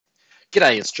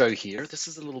G'day, it's Joe here. This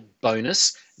is a little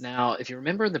bonus. Now, if you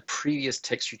remember in the previous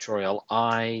text tutorial,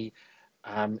 I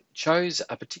chose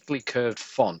a particularly curved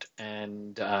font,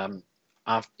 and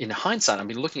in hindsight, I've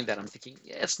been looking at that, I'm thinking,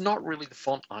 yeah, it's not really the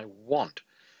font I want.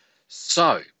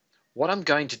 So what I'm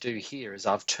going to do here is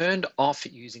I've turned off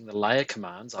using the layer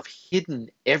commands. I've hidden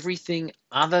everything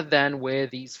other than where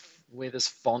this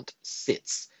font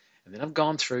sits. And then I've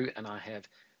gone through and I have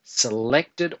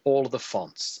selected all of the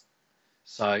fonts.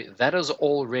 So that is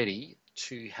all ready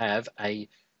to have a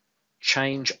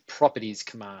change properties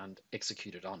command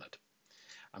executed on it.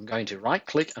 I'm going to right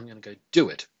click, I'm going to go do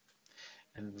it.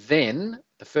 And then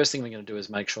the first thing we're going to do is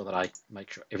make sure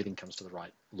everything comes to the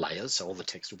right layers. So all the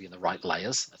text will be in the right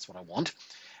layers. That's what I want.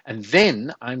 And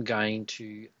then I'm going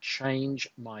to change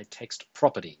my text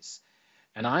properties.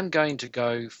 And I'm going to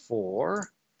go for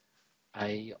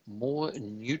a more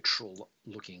neutral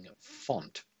looking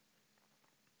font.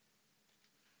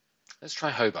 Let's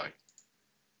try Hobo.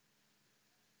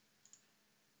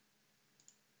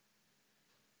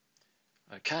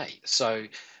 Okay, so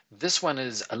this one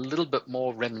is a little bit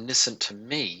more reminiscent to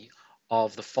me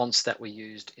of the fonts that were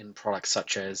used in products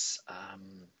such as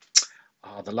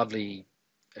the lovely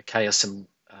KSM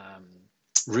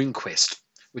RuneQuest,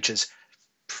 which is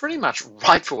pretty much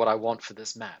right for what I want for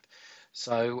this map.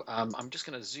 So I'm just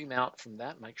going to zoom out from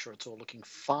that, make sure it's all looking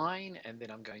fine, and then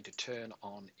I'm going to turn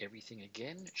on everything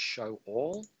again, show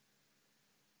all.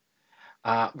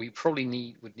 We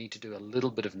probably would need to do a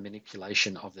little bit of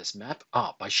manipulation of this map.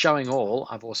 By showing all,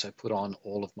 I've also put on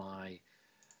all of my,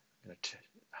 I'm going to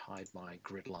hide my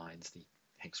grid lines, the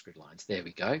hex grid lines. There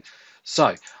we go.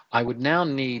 So I would now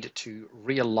need to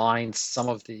realign some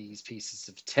of these pieces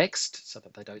of text so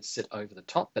that they don't sit over the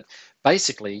top. But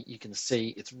basically, you can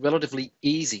see it's relatively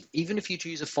easy. Even if you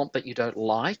choose a font that you don't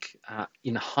like,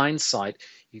 in hindsight,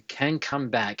 you can come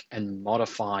back and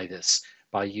modify this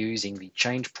by using the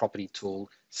change property tool,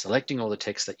 selecting all the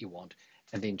text that you want,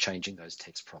 and then changing those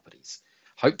text properties.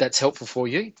 Hope that's helpful for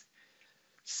you.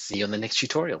 See you on the next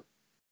tutorial.